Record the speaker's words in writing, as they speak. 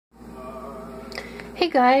Hey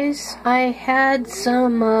guys, I had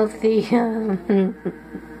some of the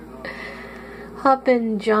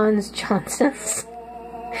Hoppin' Johnson's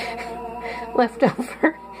left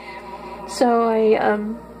over, so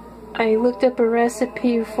I looked up a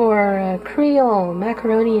recipe for Creole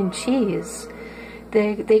macaroni and cheese.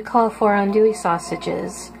 They call for andouille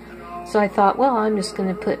sausages, so I thought, well, I'm just going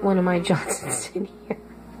to put one of my Johnsons in here.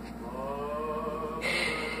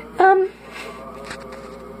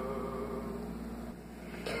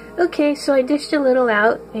 Okay, so I dished a little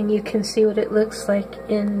out, and you can see what it looks like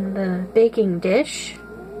in the baking dish.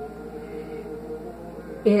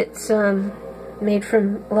 It's made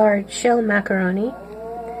from large shell macaroni,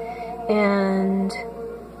 and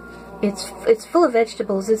it's full of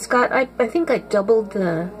vegetables. It's got, I think I doubled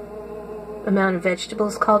the amount of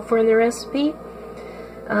vegetables called for in the recipe.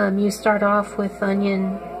 You start off with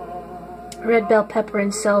onion, red bell pepper,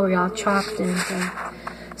 and celery all chopped and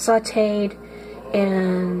sauteed.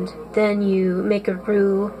 And then you make a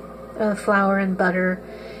roux of flour and butter,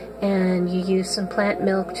 and you use some plant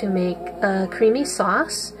milk to make a creamy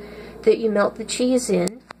sauce that you melt the cheese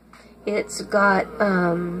in. It's got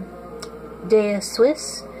de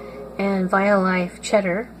Suisse and Violife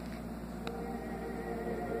cheddar.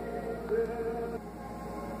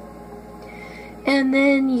 And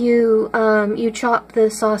then you chop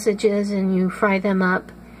the sausages and you fry them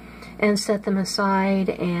up and set them aside,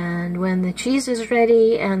 and when the cheese is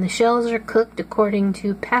ready and the shells are cooked according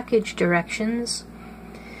to package directions,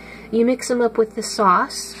 you mix them up with the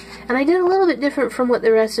sauce. And I did a little bit different from what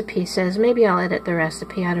the recipe says. Maybe I'll edit the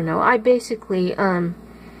recipe, I don't know. I basically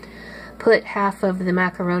put half of the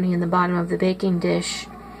macaroni in the bottom of the baking dish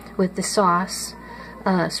with the sauce,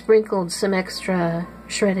 sprinkled some extra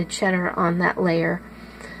shredded cheddar on that layer,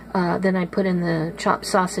 then I put in the chopped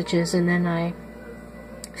sausages, and then I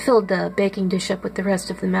filled the baking dish up with the rest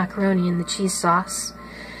of the macaroni and the cheese sauce.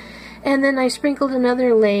 And then I sprinkled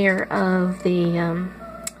another layer of the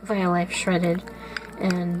Violife shredded,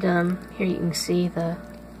 and here you can see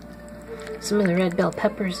some of the red bell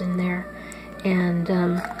peppers in there. And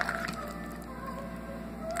did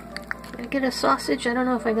I get a sausage? I don't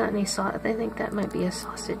know if I got any sausage. I think that might be a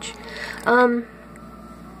sausage. Then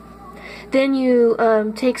you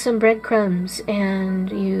take some breadcrumbs and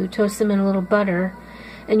you toast them in a little butter,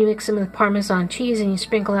 and you mix them with Parmesan cheese, and you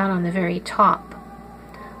sprinkle out on the very top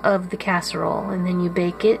of the casserole, and then you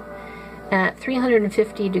bake it at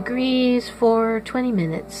 350 degrees for 20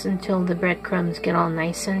 minutes until the breadcrumbs get all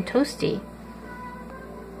nice and toasty.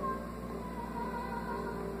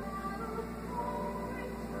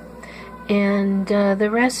 And the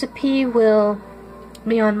recipe will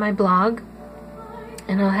be on my blog,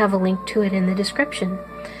 and I'll have a link to it in the description.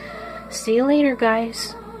 See you later,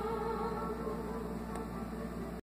 guys.